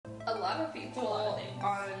lot of people on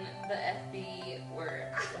the FB were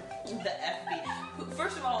The FB.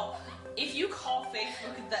 First of all, if you call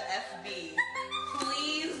Facebook the FB,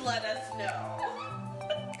 please let us know.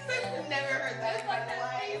 I've never heard that in my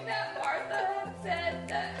life. That Martha had said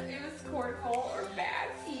that it was cornhole or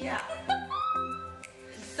bags. Yeah.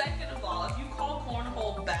 Second of all, if you call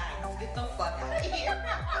cornhole bags, get the fuck out of here.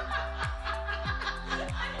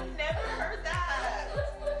 I've never heard that.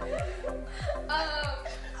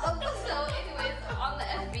 So anyways, on the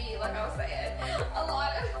FB, like I was saying, a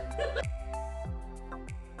lot of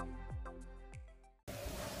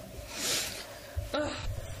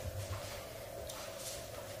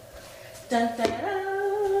Dun, dun,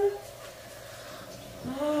 dun.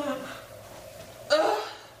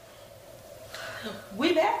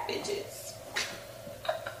 We back, bitches.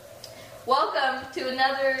 welcome to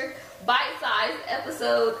another bite-sized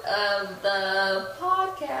episode of the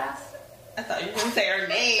podcast. I thought you were gonna say our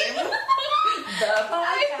name. The podcast.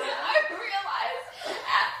 I realized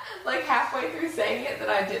like halfway through saying it that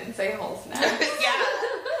I didn't say whole snacks. Yeah.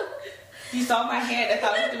 You saw my hand. I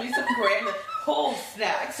thought it was gonna be some grand whole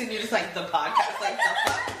snacks, and you're just like the podcast. Like the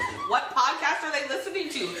fuck? What podcast are they listening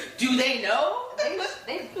to? Do they know? They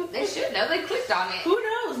should know. They clicked on it. Who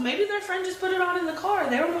knows? Maybe their friend just put it on in the car.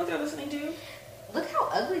 They don't know what they're listening to. Look how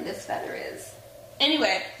ugly this feather is.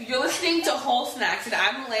 Anyway, you're listening to Whole Snacks, and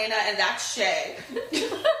I'm Elena, and that's Shay.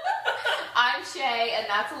 I'm Shay, and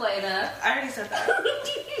that's Elena. I already said that.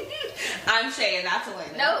 I'm Shay, and that's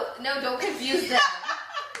Elena. No, don't confuse them.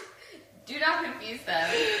 Do not confuse them.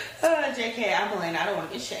 JK, I'm Elena. I don't want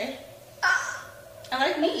to be Shay. I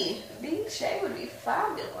like me. Being Shay would be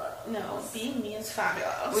fabulous. No, being me is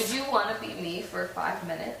fabulous. Would you want to be me for 5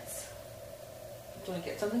 minutes? Do I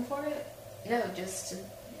get something for it? No, just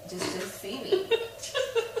to see me.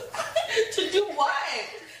 To do what?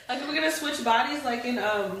 Like, we're gonna switch bodies like in,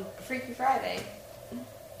 Freaky Friday.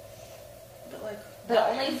 But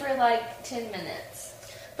only for like 10 minutes.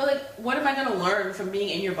 But like, what am I gonna learn from being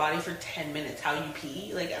in your body for 10 minutes? How you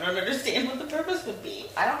pee? Like, I don't understand what the purpose would be.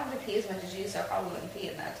 I don't have to pee as much as you, so I probably wouldn't pee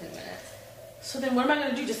in that 10 minutes. So then what am I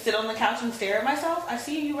gonna do? Just sit on the couch and stare at myself? I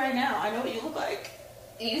see you right now. I know what you look like.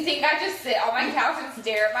 You think I just sit on my couch and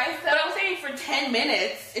stare at myself? But I'm saying for 10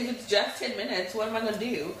 minutes, if it's just 10 minutes, what am I gonna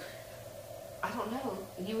do? I don't know.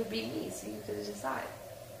 You would be me, so you could decide.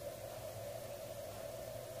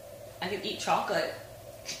 I could eat chocolate.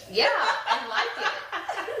 Yeah, I like it.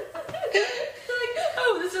 Like,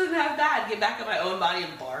 oh, this isn't half bad. Get back in my own body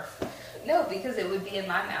and barf. No, because it would be in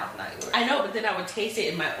my mouth, not yours. I know, but then I would taste it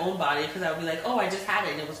in my own body because I would be like, oh, I just had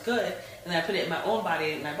it and it was good. And then I put it in my own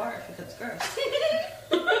body and I barf because it's gross.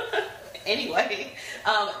 Anyway,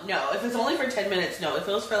 no, if it's only for 10 minutes, no. If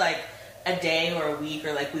it was for like a day or a week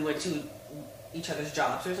or like we went to each other's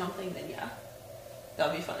jobs or something, then yeah. That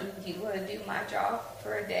would be fun. You want to do my job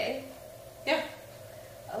for a day? Yeah.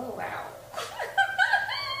 Oh, wow.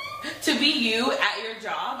 To be you at your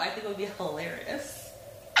job, I think it would be hilarious.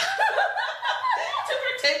 To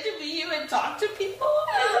pretend to be you and talk to people.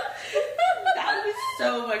 That would be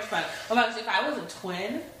so much fun. Oh my gosh, if I was a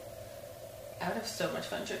twin, I would have so much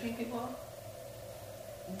fun tricking people.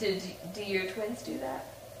 Do your twins do that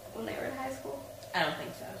when they were in high school? I don't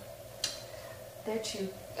think so. They're too,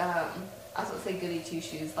 I was going to say goody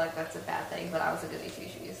two-shoes, like that's a bad thing, but I was a goody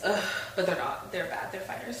two-shoes. But they're not. They're bad. They're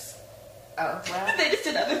fighters. Oh, well. They just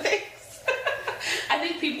did other things. I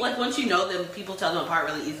think people, like, once you know them, people tell them apart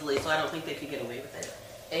really easily, so I don't think they could get away with it.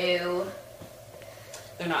 Ew.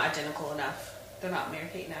 They're not identical enough. They're not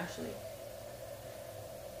Mary-Kate and Ashley.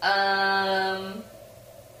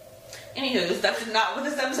 Anywho, that's not what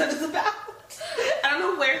this episode is about. I don't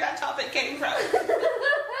know where that topic came from.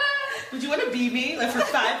 Would you want to be me, like, for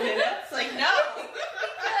 5 minutes? Like, no.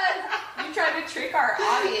 Because you tried to trick our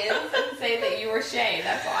audience and say that you were Shay,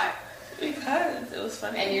 that's why. Because it was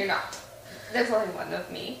funny. And you're not. There's only one of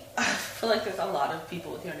me. I feel like there's a lot of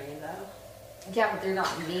people with your name, though. Yeah, but they're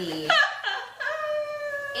not me.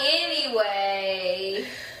 Anyway.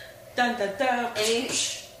 Dun dun dun. Any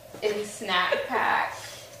snack pack?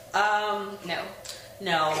 No.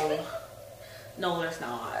 No, there's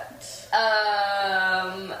not.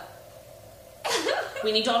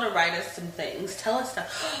 We need y'all to write us some things. Tell us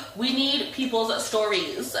stuff. We need people's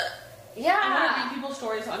stories. Yeah. I want to read people's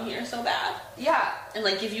stories on here so bad. Yeah. And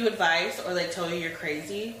like give you advice or like tell you you're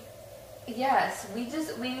crazy. Yes. We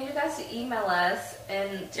need you guys to email us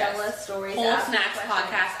and tell us stories.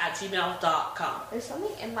 wholesnackspodcast@gmail.com. There's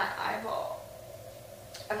something in my eyeball.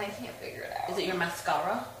 And I can't figure it out. Is it your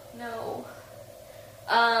mascara? No.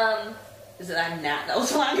 Is it that gnat that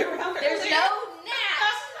was flying around? There's earlier? no gnat.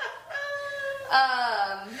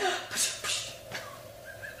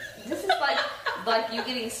 This is Like you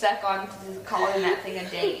getting stuck on calling that thing a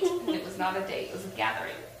date. And it was not a date, it was a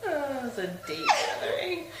gathering. It was a date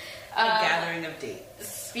gathering. A gathering of dates.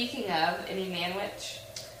 Speaking of, any manwich?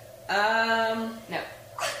 No.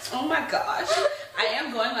 Oh my gosh. I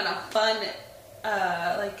am going on a fun,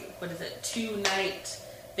 2-night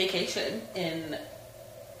vacation in...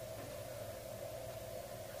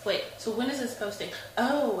 Wait, so when is this posting?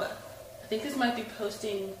 Oh, I think this might be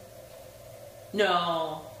posting...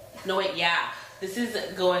 No, wait, yeah. This is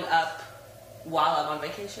going up while I'm on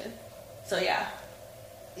vacation. So, yeah.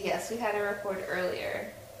 Yes, we had a record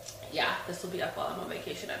earlier. Yeah, this will be up while I'm on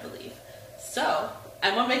vacation, I believe. So,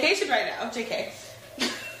 I'm on vacation right now, JK.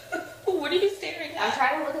 What are you staring at? I'm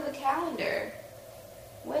trying to look at the calendar.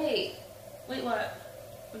 Wait, what?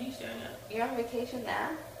 What are you staring at? You're on vacation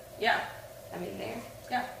now? Yeah. I mean, there.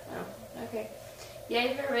 Yeah. Oh, okay.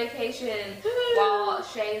 Yay for vacation while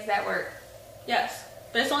Shay is at work. Yes,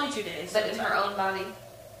 but it's only 2 days. But in her own body.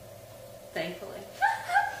 Thankfully.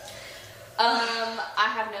 I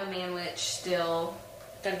have no manwich still.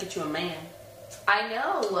 Gotta get you a man. I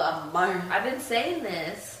know. A man. I've been saying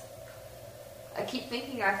this. I keep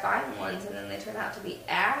thinking I find ones and then they turn out to be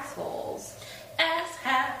assholes. Ass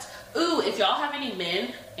hat. Ooh, if y'all have any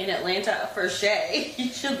men in Atlanta for Shay, you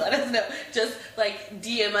should let us know. Just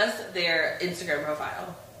DM us their Instagram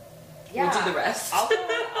profile. Yeah. We'll do the rest. I'll go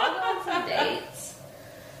on some dates.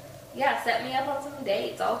 Yeah, set me up on some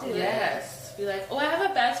dates. I'll do that. Yes. Be like, oh, I have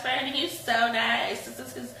a best friend and he's so nice. This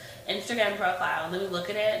is his Instagram profile. And then we look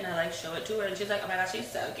at it and I show it to her and she's like, oh my gosh, he's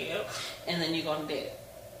so cute. And then you go on a date.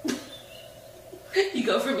 You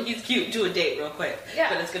go from he's cute to a date real quick. Yeah.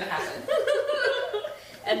 But it's gonna happen.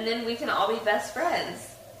 And then we can all be best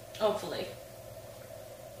friends. Hopefully.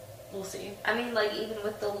 We'll see. I mean, even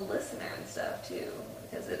with the listener and stuff, too.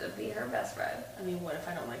 Because it would be her best friend. I mean, what if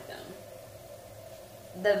I don't like them?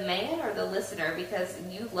 The man or the listener? Because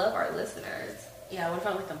you love our listeners. Yeah, what if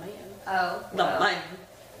I like the man? Oh. The man.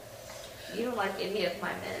 You don't like any of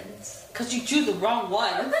my men's. Because you choose the wrong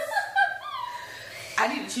one. I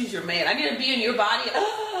need to choose your man. I need to be in your body.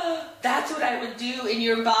 That's what I would do in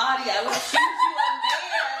your body. I would choose you a man.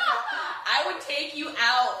 I would take you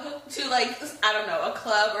out to I don't know, a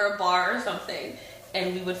club or a bar or something,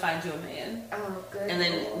 and we would find you a man. Oh, good. And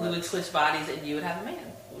then we would switch bodies, and you would have a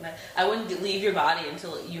man. I wouldn't leave your body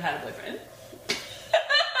until you had a boyfriend.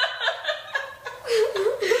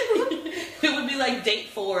 It would be date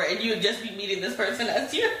 4, and you would just be meeting this person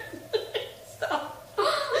as you. Stop.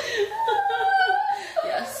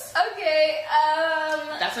 Yes. Okay.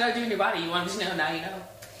 That's what I do in your body. You want to know? Now you know.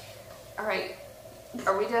 All right.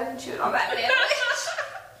 Are we done chewing on that sandwich?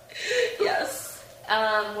 Yes.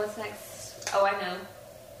 What's next? Oh, I know.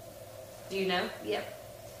 Do you know? Yep.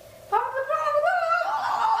 Popcorn.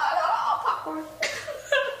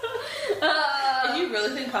 If you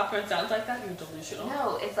really think popcorn sounds like that, you're delusional.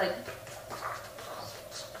 No, it's like.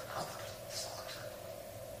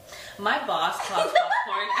 My boss popped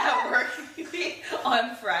popcorn at work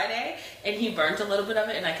on Friday, and he burnt a little bit of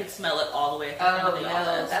it, and I could smell it all the way Oh the no,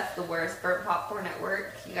 office. that's the worst. Burnt popcorn at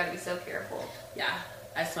work. You gotta be so careful. Yeah,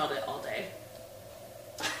 I smelled it all day.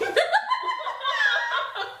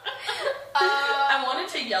 I wanted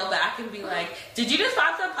to yell back and be like, "Did you just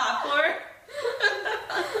pop some popcorn?"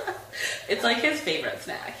 It's his favorite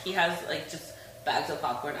snack. He has just bags of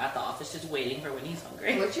popcorn at the office, just waiting for when he's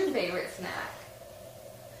hungry. What's your favorite snack?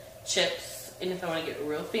 Chips, and if I want to get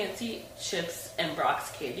real fancy, chips and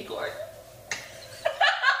Brock's candy corn.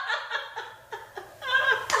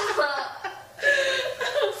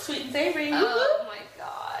 Sweet and savory. Oh my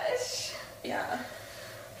gosh. Yeah.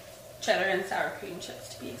 Cheddar and sour cream chips,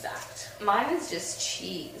 to be exact. Mine is just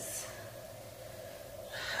cheese.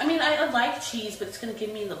 I mean, I like cheese, but it's going to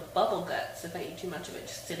give me the bubble guts if I eat too much of it.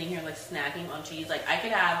 Just sitting here, snacking on cheese. I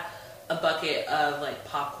could have a bucket of,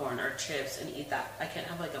 popcorn or chips and eat that. I can't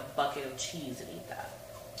have, a bucket of cheese and eat that.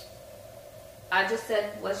 I just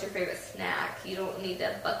said, what's your favorite snack? You don't need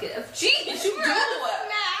a bucket of cheese. Yes, you do.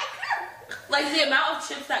 Snack. The amount of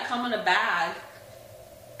chips that come in a bag,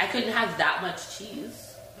 I couldn't have that much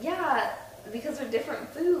cheese. Yeah, because they're different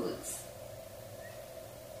foods.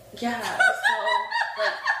 Yeah,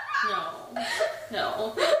 so,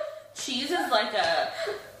 no. Cheese is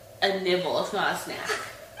a nibble, it's not a snack.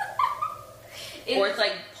 Or it's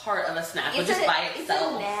part of a snack, but just by itself. It's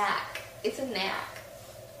a knack. It's a knack.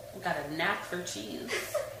 I got a knack for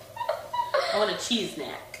cheese. I want a cheese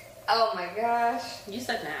knack. Oh my gosh. You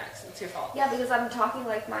said knacks, it's your fault. Yeah, because I'm talking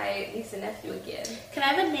like my niece and nephew again. Can I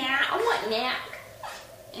have a knack? I want knack.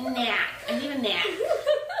 A knack. I need a knack.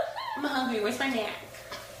 I'm hungry, where's my knack?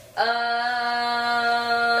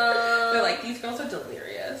 They're these girls are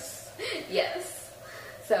delirious. Yes.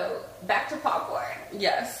 So, back to popcorn.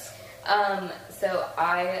 Yes. So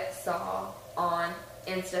I saw on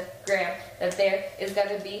Instagram that there is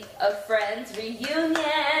going to be a Friends reunion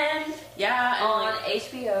Yeah. And on like,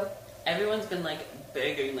 HBO. everyone's been like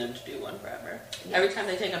begging them to do one forever. Yes. Every time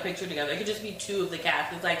they take a picture together, it could just be two of the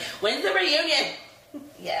cast. It's like, when's the reunion?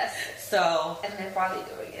 Yes. So And they're finally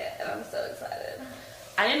doing it, and I'm so excited.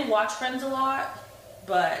 I didn't watch Friends a lot,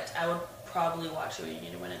 but I would probably watch a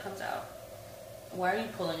reunion when it comes out. Why are you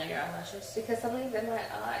pulling at your eyelashes? Because something's in my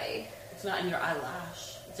eye. It's not in your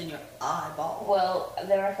eyelash. It's in your eyeball. Well,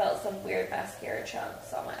 then I felt some weird mascara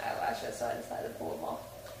chunks on my eyelashes, so I decided to pull them off.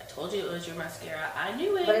 I told you it was your mascara. I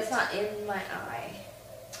knew it. But it's not in my eye.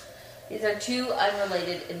 These are two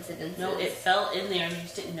unrelated incidences. No, it fell in there and you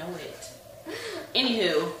just didn't know it.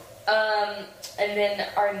 Anywho. And then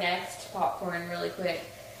our next popcorn, really quick,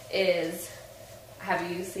 is,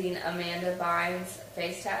 have you seen Amanda Bynes'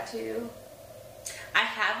 face tattoo? I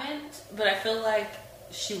haven't, but I feel like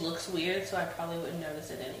she looks weird, so I probably wouldn't notice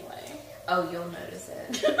it anyway. Oh, you'll notice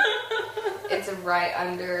it. It's right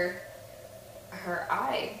under her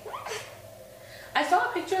eye. I saw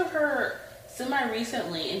a picture of her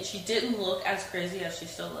semi-recently, and she didn't look as crazy as she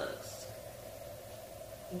still looks.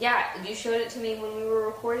 Yeah, you showed it to me when we were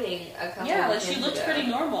recording a couple Yeah, like of she days looked ago. pretty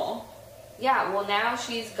normal. Yeah, well now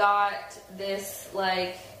she's got this,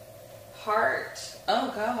 like, heart. Oh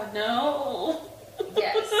god, no.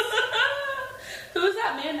 Yes. Who is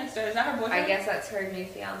that man next to her? Is that her boyfriend? I guess that's her new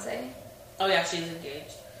fiance. Oh yeah, she's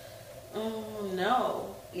engaged. Oh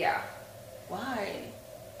no. Yeah. Why?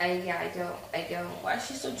 I don't. Why is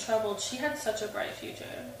she so troubled? She had such a bright future.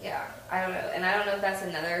 Yeah, I don't know. And I don't know if that's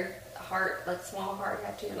another heart, like small heart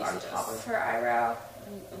tattoo Let me on see top this. of her eyebrow.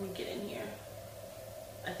 Let me get in here.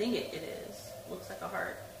 I think it is. Looks like a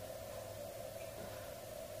heart.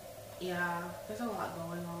 Yeah, there's a lot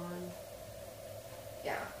going on.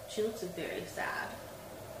 Yeah. She looks very sad.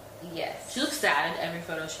 Yes. She looks sad in every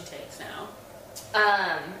photo she takes now.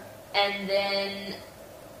 And then,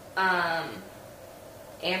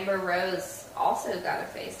 Amber Rose also got a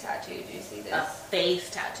face tattoo. Did you see this? A face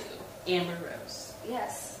tattoo. Amber Rose.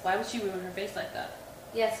 Yes. Why would she ruin her face like that?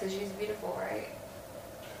 Yes, because she's beautiful, right?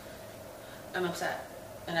 I'm upset.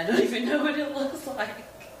 And I don't even know what it looks like.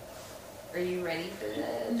 Are you ready for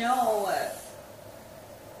this? No.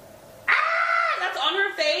 Ah! That's on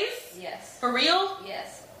her face? Yes. For real?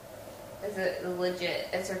 Yes. Is it legit?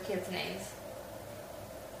 It's her kids' names.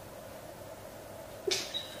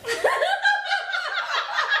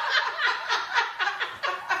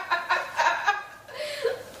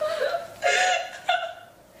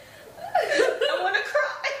 I want to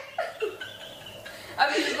cry.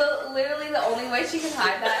 I mean, literally the only way she can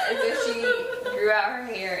hide that is if she grew out her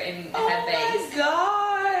hair and had bangs.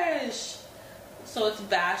 Oh my gosh. So it's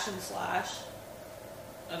Bash and Slash.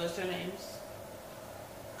 Are those their names?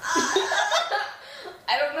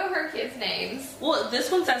 I don't know her kids' names. Well,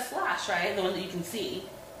 this one says Slash, right? The one that you can see.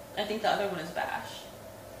 I think the other one is Bash.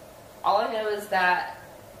 All I know is that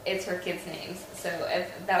it's her kids' names. So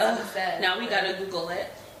if that's what it says. Now we gotta Google it.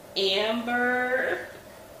 Amber.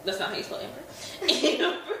 That's not how you spell Amber.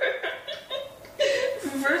 Amber.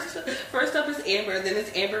 First up is Amber, then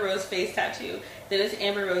it's Amber Rose face tattoo, then it's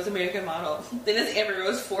Amber Rose American model, then it's Amber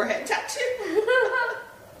Rose forehead tattoo.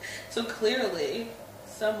 So clearly,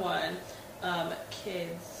 someone,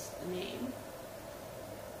 kid's name.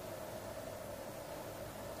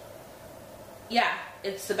 Yeah,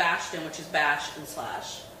 it's Sebastian, which is Bash and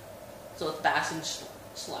Slash. So it's Bash and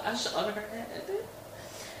Slash on her head.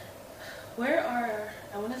 Where are,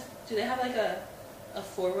 do they have like a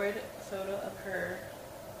forward photo of her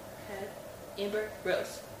head? Amber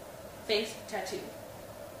Rose. Face tattoo.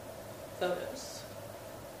 Photos.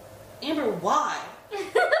 Amber, why?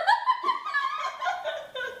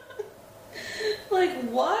 Like,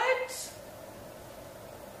 what?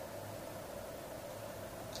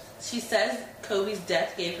 She says Kobe's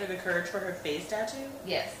death gave her the courage for her face tattoo?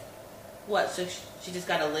 Yes. What, so she just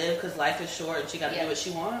gotta live because life is short and she gotta do what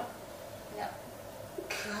she wants? Yep.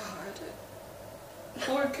 God.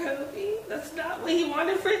 Poor Kobe. That's not what he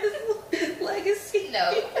wanted for his legacy.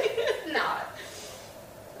 No, it's not.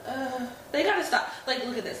 They gotta stop. Like,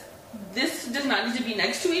 look at this. This does not need to be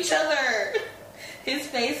next to each other. His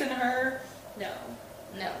face and her. No.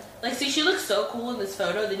 No. Like, see, she looks so cool in this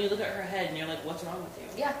photo, then you look at her head and you're like, what's wrong with you?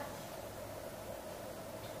 Yeah.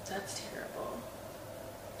 That's terrible.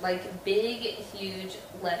 Like, big, huge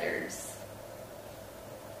letters.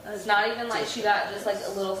 That's It's not even like she got just like a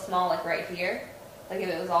ridiculous. little small, like right here. Like if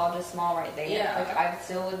it was all just small right there. Yeah. Like I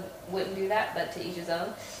still wouldn't do that, but to each his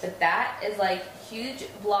own. But that is like huge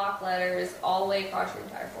block letters all the way across your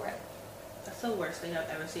entire forehead. That's the worst thing I've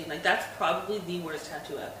ever seen. Like, that's probably the worst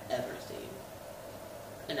tattoo I've ever seen.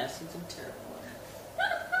 And I've seen some terrible ones.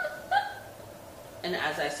 And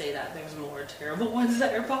as I say that, there's more terrible ones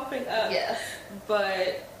that are popping up. Yes.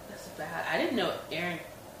 But that's bad. I didn't know Aaron...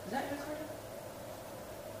 Is that Aaron Carter?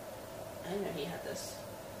 I didn't know he had this.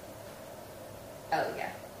 Oh, yeah.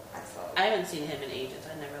 I saw it. I haven't seen him in ages.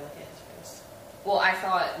 I never look at his face. Well, I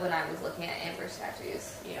saw it when I was looking at Amber's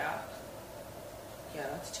tattoos. Yeah. Yeah,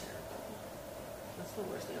 that's terrible. That's the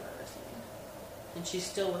worst thing I've ever seen. And she's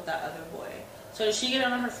still with that other boy. So does she get it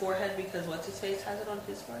on her forehead because what's-his-face has it on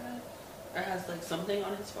his forehead? Or has, like, something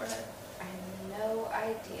on his forehead? I have no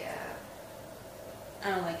idea. I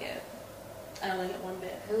don't like it. I don't like it one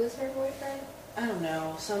bit. Who is her boyfriend? I don't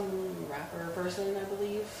know. Some rapper person, I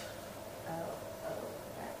believe. Oh,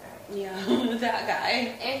 that guy. Yeah, that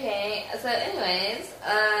guy. Okay, so anyways,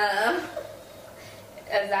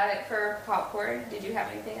 is that it for popcorn? Did you have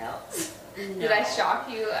anything else? No. Did I shock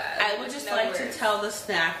you? I would just like to tell the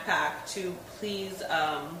snack pack to please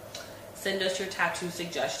send us your tattoo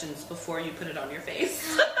suggestions before you put it on your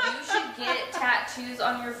face. You should get tattoos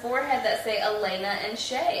on your forehead that say Elena and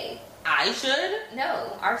Shay. I should?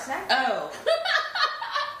 No, our snack. Oh.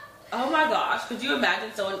 Oh my gosh. Could you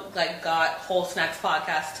imagine someone like got Whole Snacks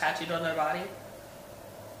podcast tattooed on their body?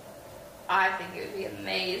 I think it would be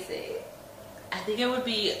amazing. I think it would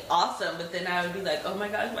be awesome, but then I would be like, oh my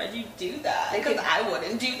gosh, why'd you do that? They Because could- I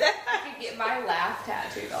wouldn't do that. I could get my laugh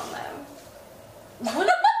tattooed on them. What?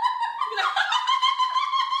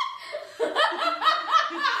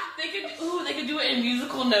 They could do it in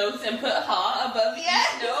musical notes and put ha above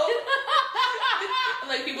each note.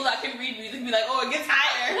 Like people that can read music be like, oh, it gets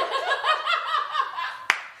higher.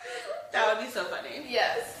 That would be so funny.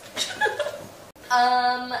 Yes.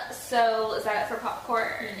 So is that it for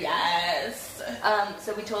popcorn? Yes.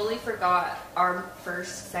 So we totally forgot our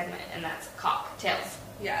first segment, and that's cocktails.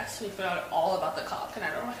 Yes, we forgot all about the cock, and I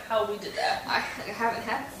don't know how we did that. I haven't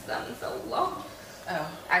had some in so long. Oh,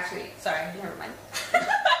 Actually, sorry. never mind.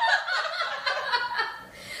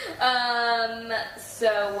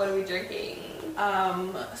 So what are we drinking?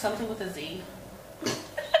 Something with a Z.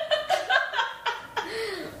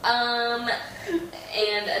 And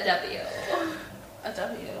a W. A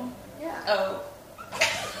W. Yeah. Oh.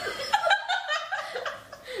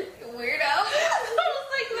 Weirdo. I was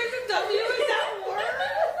like, there's a W in that word.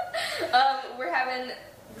 We're having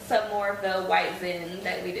some more of the white Zin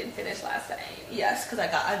that we didn't finish last time. Yes, because I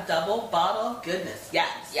got a double bottle. Goodness,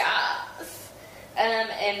 yes. Yes.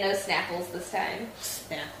 And no Snackles this time.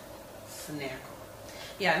 Snackle.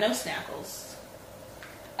 Yeah, no Snackles.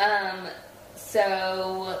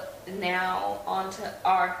 So now on to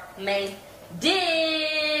our main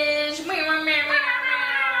dish.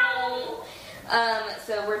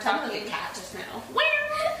 So we're talking cat just now.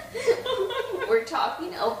 We're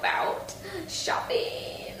talking about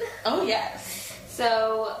shopping. Oh yes.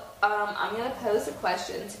 So I'm gonna pose a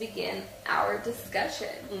question to begin our discussion.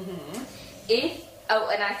 Mm-hmm.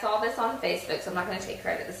 And I saw this on Facebook, so I'm not gonna take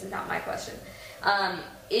credit. This is not my question.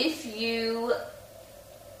 If you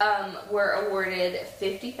were awarded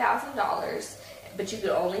 $50,000, but you could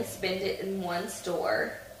only spend it in one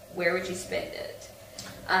store, where would you spend it?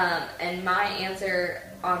 And my answer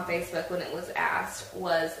on Facebook when it was asked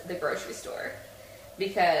was the grocery store.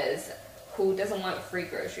 Because who doesn't want free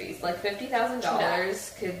groceries? Like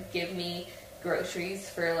 $50,000 could give me groceries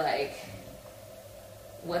for like,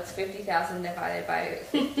 what's 50,000 divided by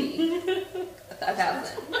 50?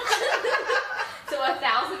 1,000. So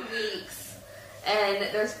 1,000 weeks. And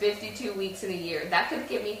there's 52 weeks in a year. That could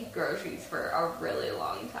give me groceries for a really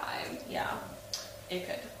long time. Yeah, it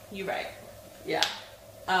could. You're right. Yeah.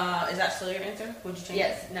 Is that still your answer? Would you change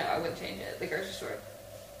Yes. No, I wouldn't change it. The grocery store. it?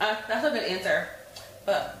 That's a good answer.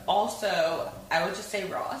 But also, I would just say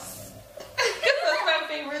Ross. That's my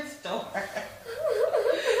favorite store.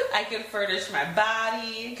 I could furnish my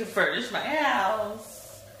body. Could furnish my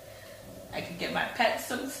house. I could get my pets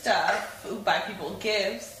some stuff. Buy people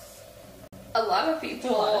gifts. A lot of people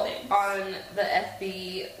A lot of things. on the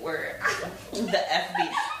FB were... The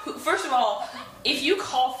FB. First of all, if you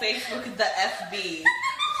call Facebook the FB,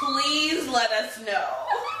 please let us know.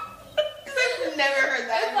 Because I've never heard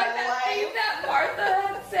that in my like that thing life. that Martha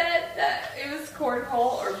had said that it was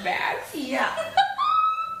cornhole or bags. Yeah.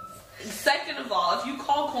 Second of all, if you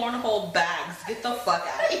call cornhole bags, get the fuck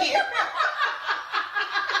out of here.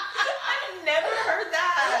 I've never heard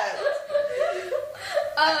that.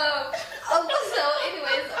 So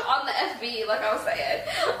anyways, on the FB, like I was saying,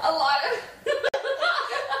 a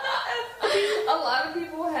lot of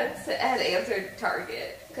people had answered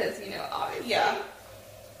Target because, you know, obviously. Yeah.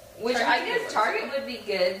 Which Target I would be guess Target would be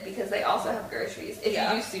good because they also have groceries. If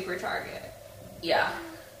Yeah. you do Super Target. Yeah.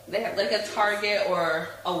 They have Like a Target or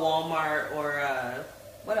a Walmart or a...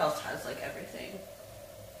 What else has, like, everything?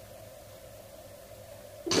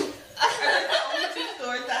 Are like the only two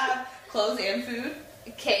stores that have clothes and food?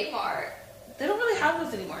 Kmart. They don't really have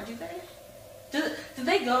those anymore, do they? Did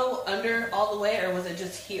they go under all the way, or was it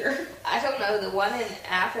just here? I don't know. The one in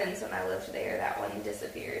Athens when I lived there, that one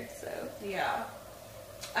disappeared. So Yeah.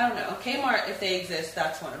 I don't know. Kmart, if they exist,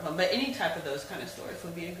 that's one of them. But any type of those kind of stores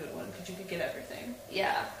would be a good one because you could get everything.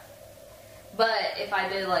 yeah. But if I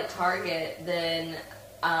did like Target, then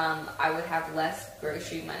I would have less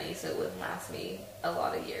grocery money, so it wouldn't last me a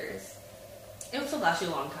lot of years. It would still last you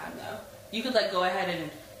a long time, though. You could, like, go ahead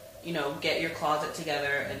and, you know, get your closet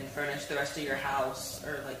together and furnish the rest of your house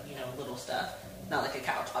or, like, you know, little stuff. Not like a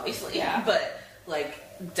couch, obviously. Yeah. But, like,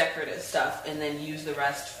 decorative stuff and then use the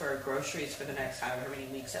rest for groceries for the next however many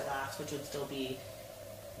weeks it lasts, which would still be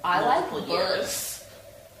I like multiple books. years.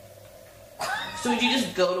 So would you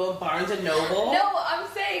just go to a Barnes & Noble? No, I'm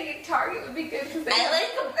saying Target would be good because they I have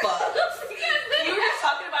like books. You were just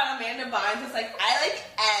talking about Amanda Bynes. It's like, I like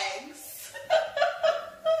eggs.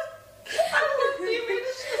 I love the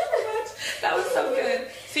Amanda show so much. That was so good.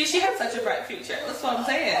 See, she had such a bright future. That's what I'm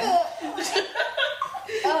saying.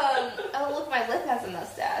 Oh, look, my lip has a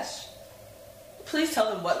mustache. Please tell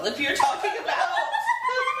them what lip you're talking about.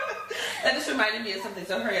 That just reminded me of something,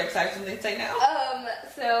 so hurry up, so I have something to say now.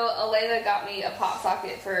 So Elena got me a pop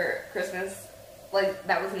socket for Christmas. Like,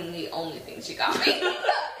 that wasn't the only thing she got me.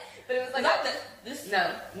 But it was like... Not that this...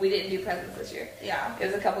 No, we didn't do presents this year. Yeah. It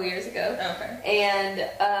was a couple years ago. Okay. And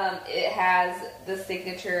it has the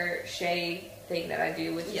signature Shay thing that I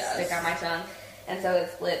do, which is stick out my tongue. And so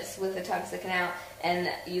it's lips with the tongue sticking out. And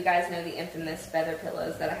you guys know the infamous feather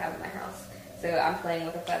pillows that I have in my house. So I'm playing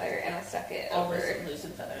with a feather, and I stuck it over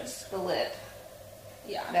loosened feathers. the lip.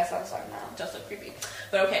 Yeah. That's what I was talking about. Just look creepy.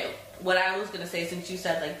 But okay, what I was gonna say, since you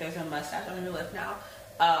said like there's a mustache on your lip now,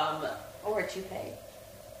 Or a toupee.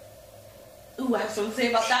 ooh, I have something to say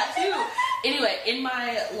about that too. Anyway, in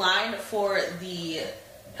my line for the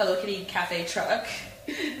Hello Kitty cafe truck,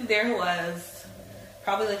 there was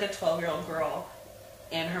probably like a 12-year-old girl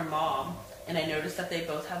and her mom, and I noticed that they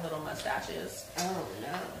both had little mustaches. Oh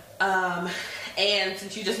no. And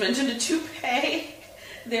since you just mentioned a toupee,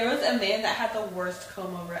 there was a man that had the worst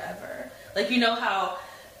comb over ever. Like, you know how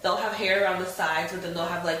they'll have hair around the sides, but then they'll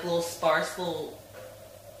have like little sparse, little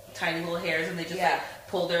tiny little hairs, and they just like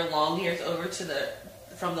pull their long hairs over to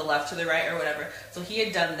from the left to the right or whatever. So he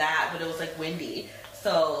had done that, but it was like windy.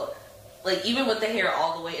 So like even with the hair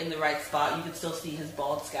all the way in the right spot, you could still see his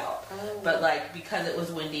bald scalp. Oh. But like because it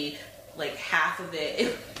was windy, like half of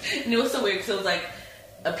it, and it was so weird because it was like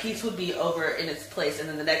a piece would be over in its place, and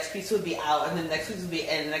then the next piece would be out, and then the next piece would be in,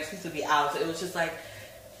 and the next piece would be out. So it was just like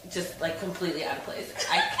completely out of place.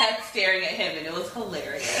 I kept staring at him, and it was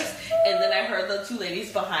hilarious. And then I heard the two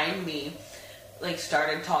ladies behind me like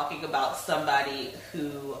started talking about somebody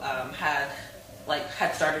who had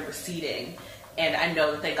started receding, and I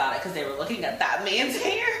know that they got it because they were looking at that man's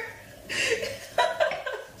hair.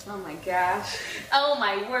 Oh my gosh. Oh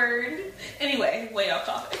my word. Anyway, way off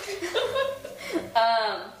topic.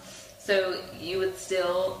 So you would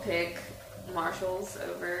still pick Marshalls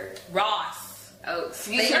over Ross. Oh,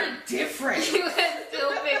 excuse They me. are different. You would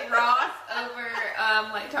still pick Ross over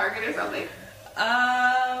like Target or something,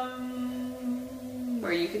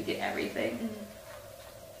 where you could get everything.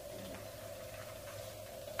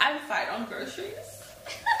 I'm fine on groceries.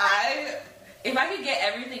 If I could get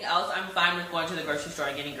everything else, I'm fine with going to the grocery store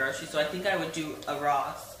and getting groceries. So I think I would do a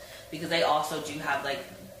Ross because they also do have like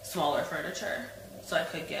smaller furniture. So I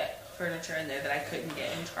could get furniture in there that I couldn't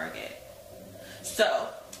get in Target. So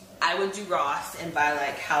I would do Ross and buy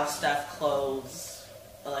like house stuff, clothes,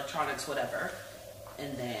 electronics, whatever.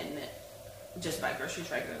 And then just buy groceries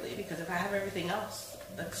regularly because if I have everything else,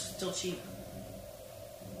 that's still cheap.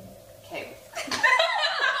 Okay.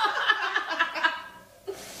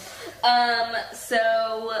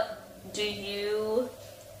 So do you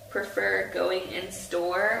prefer going in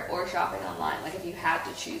store or shopping online? Like if you had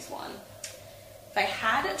to choose one. If I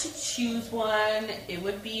had to choose one, it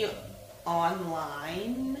would be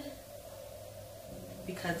online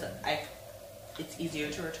because it's easier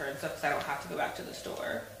to return stuff because I don't have to go back to the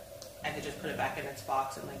store. I could just put it back in its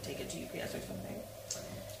box and like take it to UPS or something.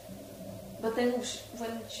 But then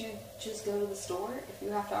wouldn't you just go to the store if you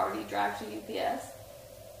have to already drive to UPS?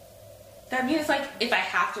 That means like if I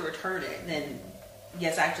have to return it, then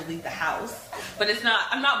yes, I have to leave the house. But it's not.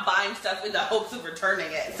 I'm not buying stuff in the hopes of returning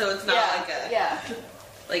it. So it's not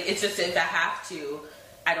like it's just if I have to,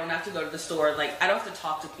 I don't have to go to the store. Like, I don't have to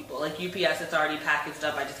talk to people. Like, UPS, it's already packaged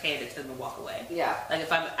up. I just hand it to them and walk away. Yeah. Like,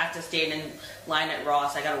 if I have to stand in line at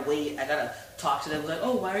Ross, I gotta wait. I gotta talk to them. Like,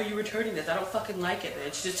 oh, why are you returning this? I don't fucking like it,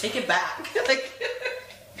 bitch. Just take it back. Like,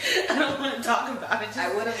 I don't want to talk about it. Just...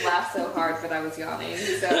 I would have laughed so hard, but I was yawning.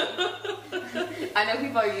 So I know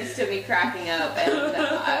people are used to me cracking up, and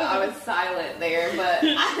I was silent there. But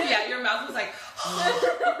yeah, your mouth was like, like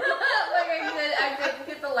I couldn't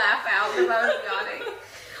get the laugh out because I was yawning.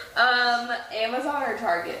 Amazon or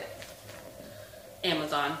Target?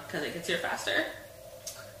 Amazon, because it gets here faster.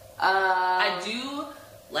 I do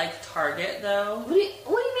like Target though. What do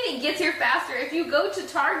you mean it gets here faster? If you go to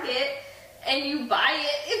Target and you buy it,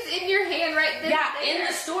 it's in your hand right then. Yeah, there. in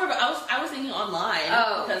the store, but I was thinking online.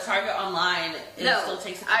 Oh. Because Target online still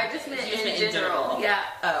takes. I just meant in general. Yeah.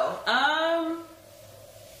 Oh.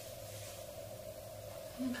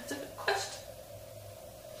 That's a good question.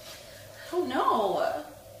 I don't know.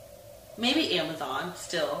 Maybe Amazon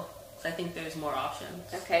still. I think there's more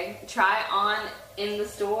options. Okay. Try on in the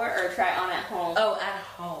store or try on at home? Oh, at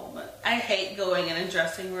home. I hate going in a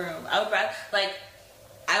dressing room. I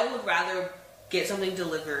would rather get something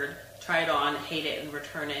delivered, try it on, hate it, and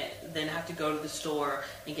return it, than have to go to the store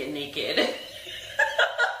and get naked.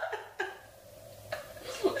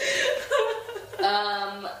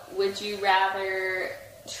 Would you rather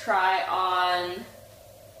try on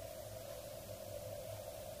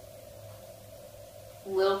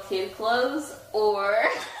little kid clothes or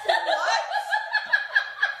what?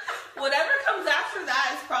 Whatever comes after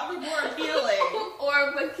that is probably more appealing. or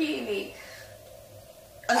a bikini?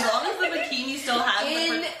 As long as the bikini still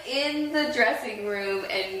has in the dressing room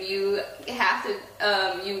and you have to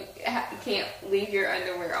you can't leave your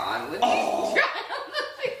underwear on with you try on the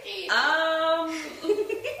bikini.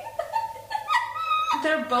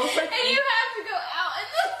 They're both like and you have to go out in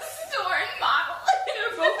the store and model it.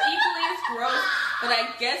 They're both equally as gross. But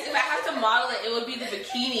I guess if I have to model it, it would be the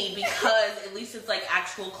bikini because at least it's like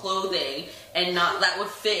actual clothing and not that would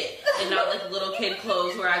fit and not like little kid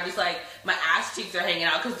clothes where I just like my ass cheeks are hanging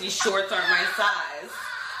out because these shorts aren't my size.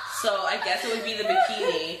 So I guess it would be the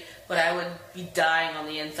bikini, but I would be dying on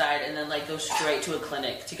the inside and then like go straight to a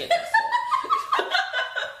clinic to get tested.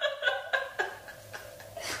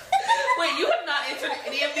 Wait, you have not answered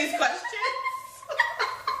any of these questions?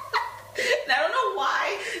 And I don't know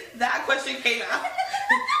why that question came out.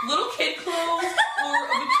 Little kid clothes or a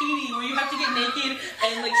bikini where you have to get naked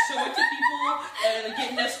and like show it to people and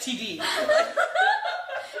get an STD.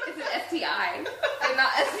 It's an STI. They're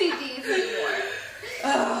not STDs anymore.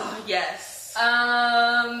 Oh, yes.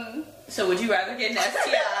 So would you rather get an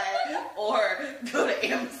STI or go to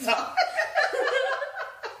Amazon?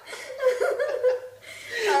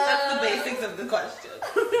 That's the basics of the question.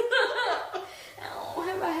 Oh, I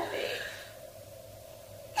have a headache.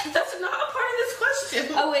 That's not a part of this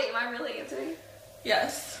question. Oh wait, am I really answering?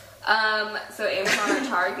 Yes. So Amazon or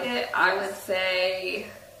Target, I would say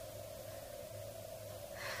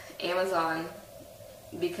Amazon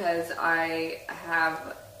because I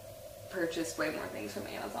have purchased way more things from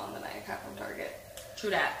Amazon than I have from Target. True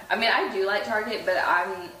that. I mean, I do like Target, but I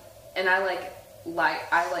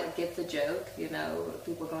get the joke, you know,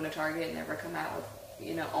 people going to Target and never come out with,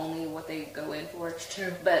 you know, only what they go in for. It's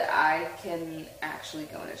true. But I can actually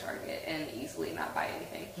go into Target and easily not buy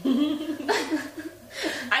anything.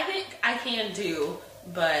 I think I can do,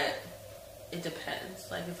 but it depends.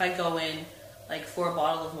 Like, if I go in, like, for a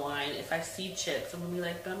bottle of wine, if I see chips, I'm gonna be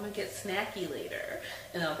like, but I'm gonna get snacky later.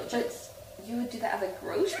 And then I'll get chips. But you would do that at the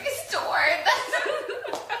grocery store.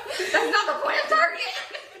 That's not the point of Target.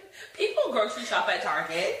 People grocery shop at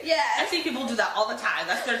Target. Yeah. I see people do that all the time.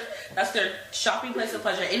 That's their shopping place of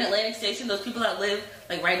pleasure. In Atlantic Station, those people that live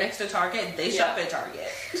like right next to Target, they shop at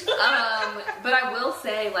Target. But I will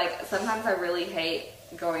say, like, sometimes I really hate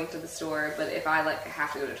going to the store, but if I like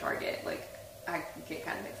have to go to Target, like, I get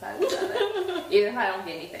kind of excited about it. Even if I don't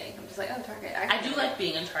get anything, I'm just like, oh, Target. I do like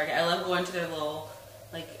being in Target. I love going to their little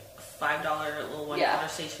like $5 little $1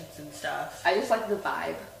 stations and stuff. I just like the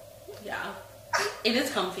vibe. Yeah. It is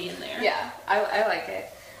comfy in there. Yeah, I like it.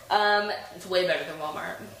 It's way better than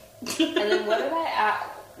Walmart. And then what did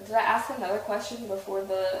I ask another question before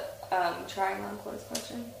the trying on clothes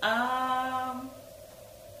question?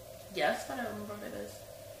 Yes, I don't remember what it is.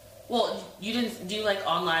 Well, you didn't do like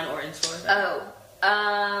online or in stores?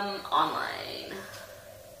 Online.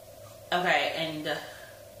 Okay, and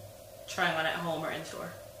trying on at home or in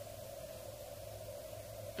store?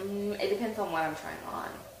 It depends on what I'm trying on.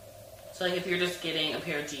 So, like, if you're just getting a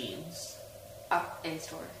pair of jeans. In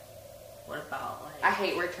store. What about, like... I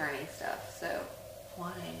hate returning stuff, so...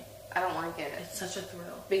 Why? I don't like it. It's such a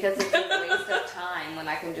thrill. Because it's a waste of time when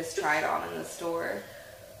I can just try it on in the store.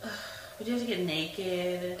 Would you have to get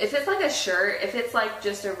naked? If it's like a shirt, if it's like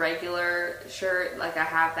just a regular shirt, like I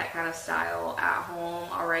have that kind of style at home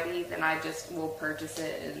already, then I just will purchase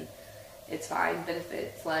it and it's fine. But if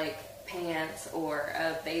it's like pants or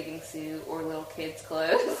a bathing suit or little kids'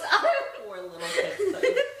 clothes, or little kids' clothes.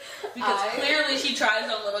 Because clearly she tries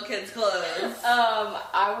on little kids' clothes.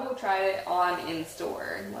 I will try it on in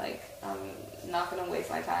store. Like, I'm not going to waste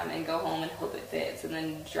my time and go home and hope it fits and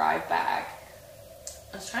then drive back.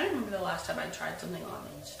 I was trying to remember the last time I tried something on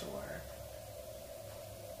in store.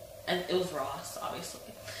 And it was Ross,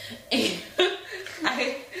 obviously. And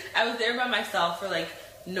I was there by myself for like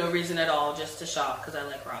no reason at all, just to shop because I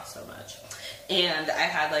like Ross so much. And I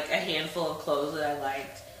had like a handful of clothes that I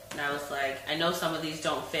liked. And I was like, I know some of these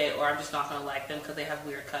don't fit or I'm just not going to like them because they have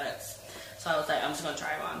weird cuts. So I was like, I'm just going to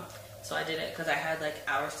try them on. So I did it because I had like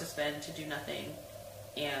hours to spend to do nothing.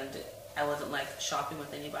 And I wasn't like shopping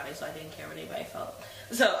with anybody, so I didn't care what anybody felt.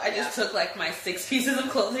 So I just took like my 6 pieces of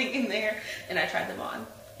clothing in there and I tried them on.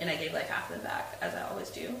 And I gave like half of them back, as I always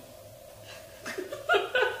do.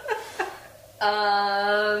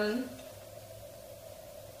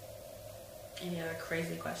 Any other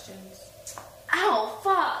crazy questions? Ow,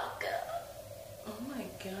 fuck. Oh my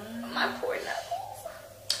god. My poor knuckles.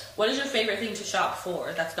 What is your favorite thing to shop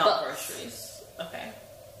for that's not Books. groceries?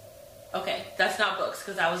 Okay, that's not books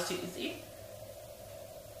because that was too easy.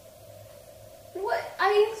 What?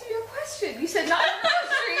 I answered your question. You said not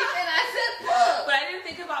groceries, and I said books. But I didn't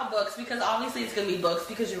think about books because obviously it's gonna be books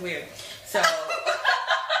because you're weird. So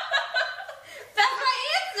That's my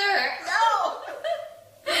answer. No.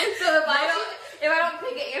 So if I don't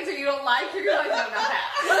pick an answer you don't like, you're going to know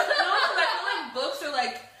that. no, I feel like books are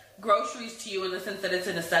like groceries to you in the sense that it's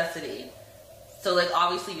a necessity. So like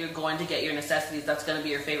obviously you're going to get your necessities. That's going to be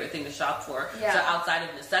your favorite thing to shop for. Yeah. So outside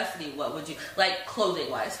of necessity, what would you like clothing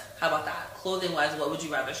wise? How about that? Clothing wise, what would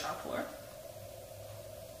you rather shop for?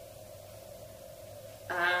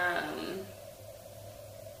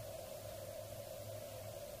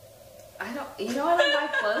 I don't buy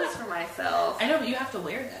clothes for myself. I know, but you have to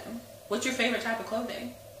wear them. What's your favorite type of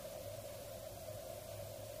clothing?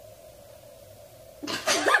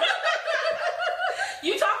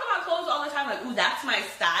 You talk about clothes all the time, like, ooh, that's my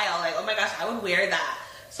style. Like, oh my gosh, I would wear that.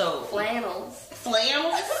 So Flannels.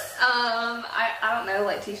 Flannels? I don't know,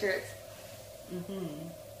 like t-shirts. Mm-hmm.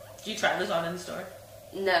 Do you try those on in the store?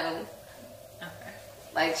 No. Okay.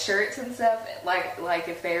 Like shirts and stuff, like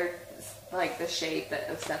if they're like the shape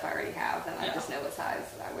of stuff I already have, then I just know what size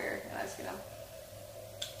I wear, and I just get them.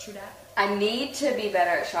 True that. I need to be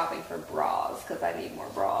better at shopping for bras, because I need more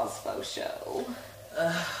bras, faux show.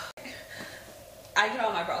 I get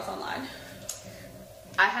all my bras online.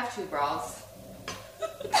 I have 2 bras.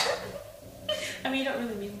 I mean, you don't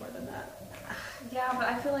really need more than that. Yeah, but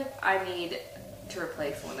I feel like I need to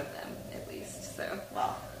replace one of them, at least, so.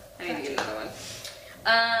 Well, I need to get another one.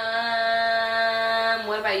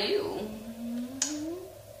 What about you?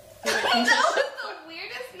 That was the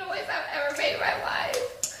weirdest noise I've ever made in my life.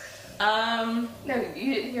 No,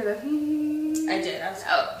 you didn't hear the. I did. I was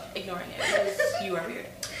ignoring it because you are weird.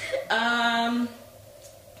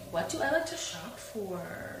 What do I like to shop for?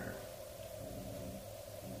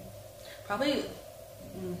 Probably.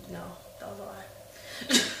 No, that was a lie.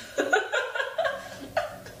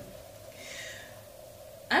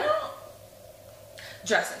 I don't.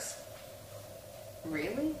 Dresses.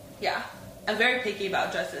 Really? Yeah. I'm very picky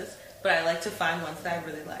about dresses, but I like to find ones that I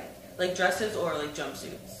really like. Like dresses or like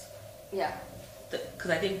jumpsuits. Yeah. Because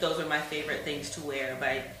I think those are my favorite things to wear,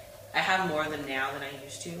 but I have more of them now than I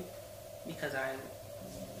used to because I'm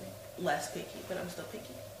less picky, but I'm still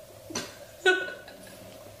picky.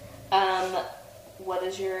 What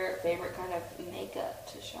is your favorite kind of makeup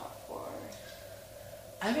to shop for?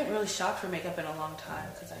 I haven't really shopped for makeup in a long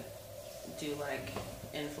time because I do like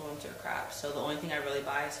influencer crap. So the only thing I really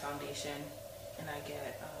buy is foundation, and I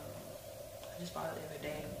get. I just bought it the other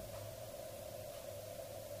day.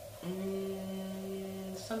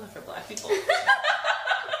 Something for black people.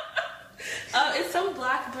 It's some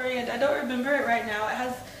black brand. I don't remember it right now.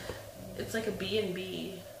 It's like a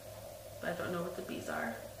B&B, but I don't know what the B's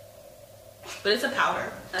are. But it's a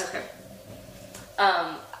powder. Okay.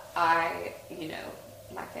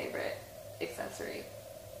 My favorite accessory,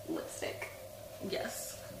 lipstick.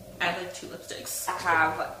 Yes. I have like 2 lipsticks. I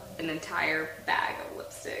have an entire bag of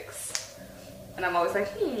lipsticks. And I'm always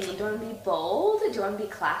like, do you want to be bold? Do you want to be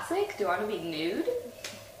classic? Do you want to be nude?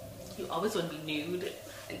 You always want to be nude.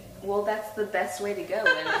 Well, that's the best way to go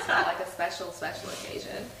when it's not like a special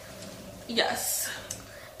occasion. Yes.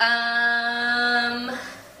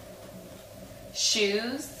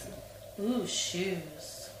 Shoes. Ooh,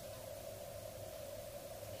 shoes.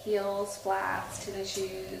 Heels, flats, tennis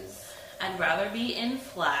shoes. I'd rather be in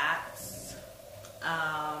flats.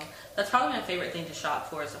 That's probably my favorite thing to shop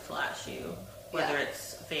for is a flat shoe, whether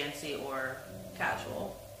it's fancy or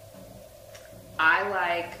casual. I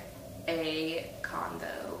like a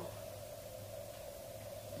condo.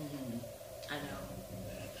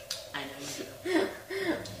 I know you do.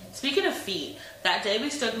 Speaking of feet, that day we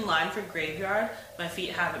stood in line for Graveyard, my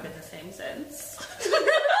feet haven't been the same since.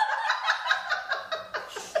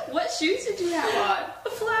 What shoes did you have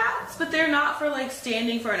on? Flats, but they're not for like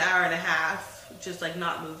standing for an hour and a half, just like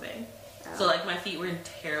not moving. Oh. So like my feet were in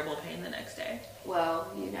terrible pain the next day.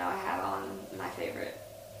 Well, I had on my favorite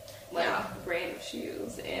brand of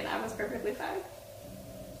shoes, and I was perfectly fine.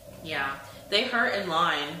 Yeah, they hurt in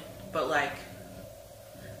line, but like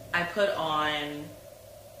I put on,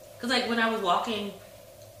 cause like when I was walking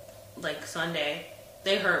like Sunday,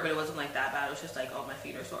 they hurt, but it wasn't like that bad. It was just like, oh, my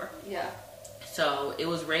feet are sore. Yeah. So it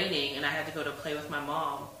was raining, and I had to go to play with my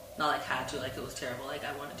mom. Not like had to, like it was terrible, like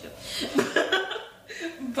I wanted to.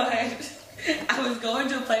 But I was going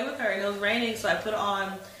to play with her, and it was raining, so I put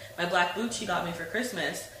on my black boots she got me for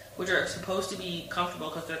Christmas, which are supposed to be comfortable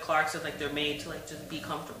because they're Clarks, and like they're made to like just be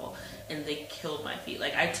comfortable, and they killed my feet.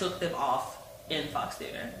 Like I took them off in Fox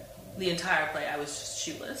Theater. The entire play, I was just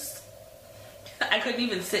shoeless. I couldn't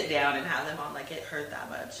even sit down and have them on. Like it hurt that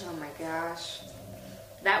much. Oh my gosh,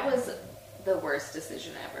 that was the worst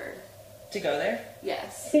decision ever. To go there?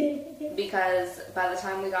 Yes, because by the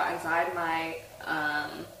time we got inside, my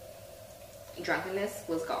drunkenness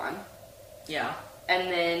was gone. Yeah. And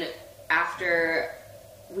then after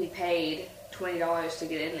we paid $20 to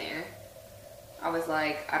get in there, I was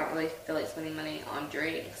like, I don't really feel like spending money on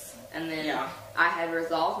drinks. And then I had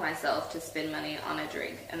resolved myself to spend money on a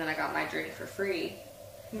drink, and then I got my drink for free.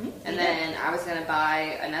 Mm-hmm. And then I was gonna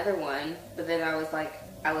buy another one, but then I was like,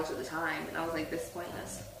 I looked at the time, and I was like, this is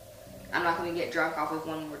pointless. I'm not gonna get drunk off of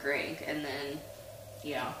one more drink, and then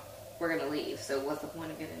we're gonna leave. So what's the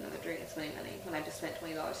point of getting another drink and spending money when I just spent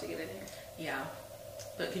 $20 to get in here? Yeah.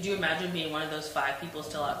 But could you imagine being one of those 5 people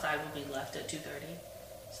still outside when we left at 2:30?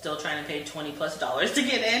 Still trying to pay $20+ to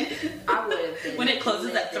get in? I would have been. When it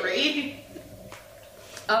closes at 3?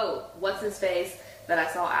 Oh, what's his face that I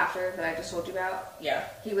saw after that I just told you about? Yeah.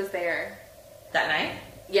 He was there. That night?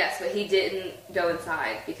 Yes, but he didn't go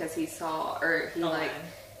inside because he saw,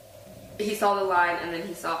 he saw the line, and then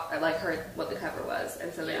he saw, like, heard what the cover was,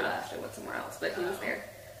 and so they left and went somewhere else. But he was there,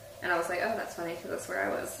 and I was like, oh, that's funny because that's where I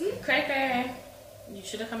was. Cray cray. You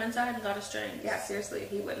should have come inside and got us drinks. Yeah, seriously,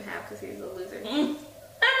 he wouldn't have because he's a loser.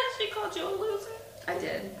 She called you a loser. I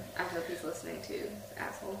did. I hope he's listening too,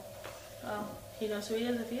 asshole. Well, he knows who he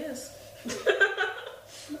is if he is.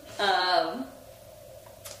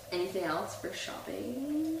 Anything else for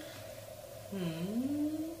shopping?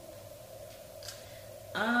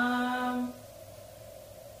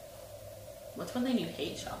 What's one thing you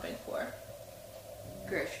hate shopping for?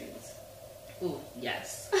 Groceries. Ooh,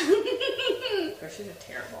 yes. Groceries are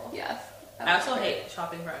terrible. Yes. I also hate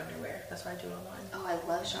shopping for underwear. That's why I do it online. Oh, I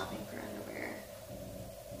love shopping for underwear.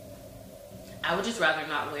 I would just rather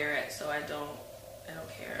not wear it, so I don't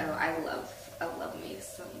care. Oh, I love me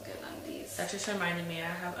some good undies. That just reminded me I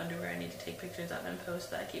have underwear I need to take pictures of and post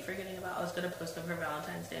that I keep forgetting about. I was going to post them for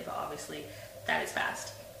Valentine's Day, but obviously that is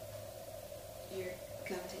past. You're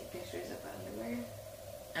going to take pictures of underwear?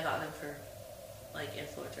 I got them for, like,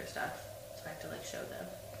 influencer stuff, so I have to, like, show them.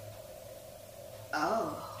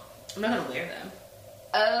 Oh. I'm not going to wear them.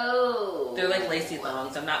 Oh. They're like lacy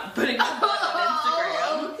longs. I'm not putting them on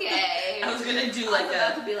Instagram. Okay. I was going to do like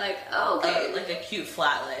to be like, oh, okay. like a cute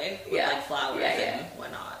flat leg with like flowers and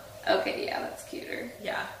whatnot. Okay, yeah, that's cuter.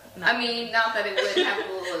 Yeah. I mean, not that it would have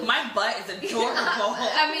a little... My butt is adorable.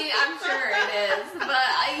 I mean, I'm sure it is,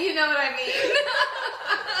 but you know what I mean.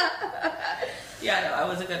 Yeah, no, I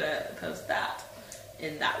wasn't going to post that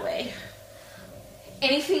in that way.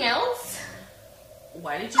 Anything else?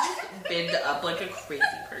 Why did you just bend up like a crazy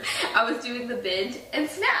person? I was doing the bend and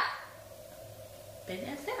snap. Bend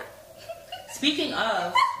and snap. Speaking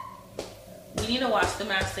of, we need to watch The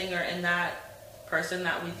Masked Singer, and that person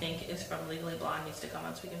that we think is from Legally Blonde needs to come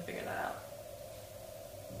on so we can figure that out.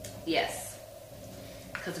 Yes.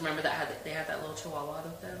 Because remember they had that little chihuahua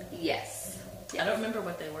with them? Yes. I don't remember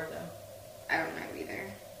what they were though. I don't know either.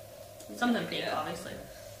 Something pink, obviously.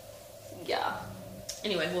 Yeah.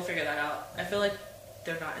 Anyway, we'll figure that out. I feel like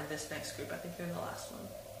they're not in this next group. I think they're in the last one.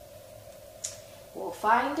 We'll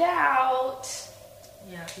find out.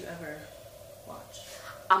 Yeah, if you ever watch.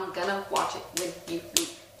 I'm gonna watch it with you.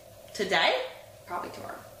 Today? Probably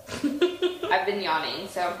tomorrow. I've been yawning,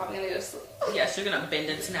 so I'm probably gonna go to sleep. Yes, you're gonna bend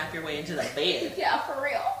and snap your way into the bed. Yeah, for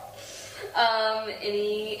real.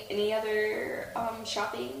 Any other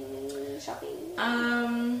shopping?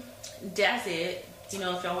 That's it. You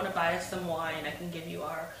know, if y'all want to buy us some wine, I can give you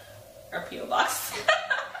our P.O. box.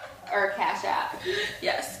 Or Cash App.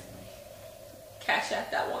 Yes. Cash App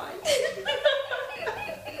that wine.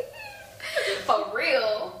 For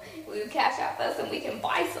real. We Cash App us and we can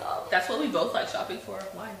buy some. That's what we both like shopping for,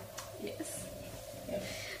 wine. Yes.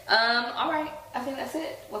 Alright. I think that's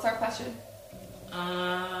it. What's our question?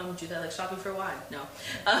 Do they like shopping for wine? No.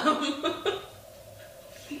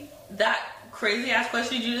 That crazy ass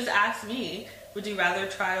question you just asked me. Would you rather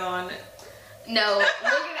try on? No, we're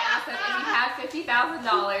gonna ask them if you had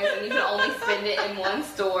 $50,000 and you can only spend it in one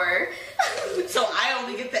store. So I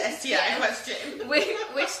only get the STI question.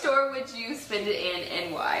 Which store would you spend it in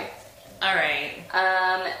and why? All right.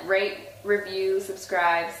 Rate, review,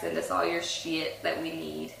 subscribe, send us all your shit that we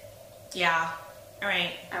need. Yeah. All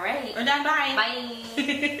right. All right. We're done. Bye.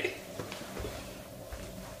 Bye.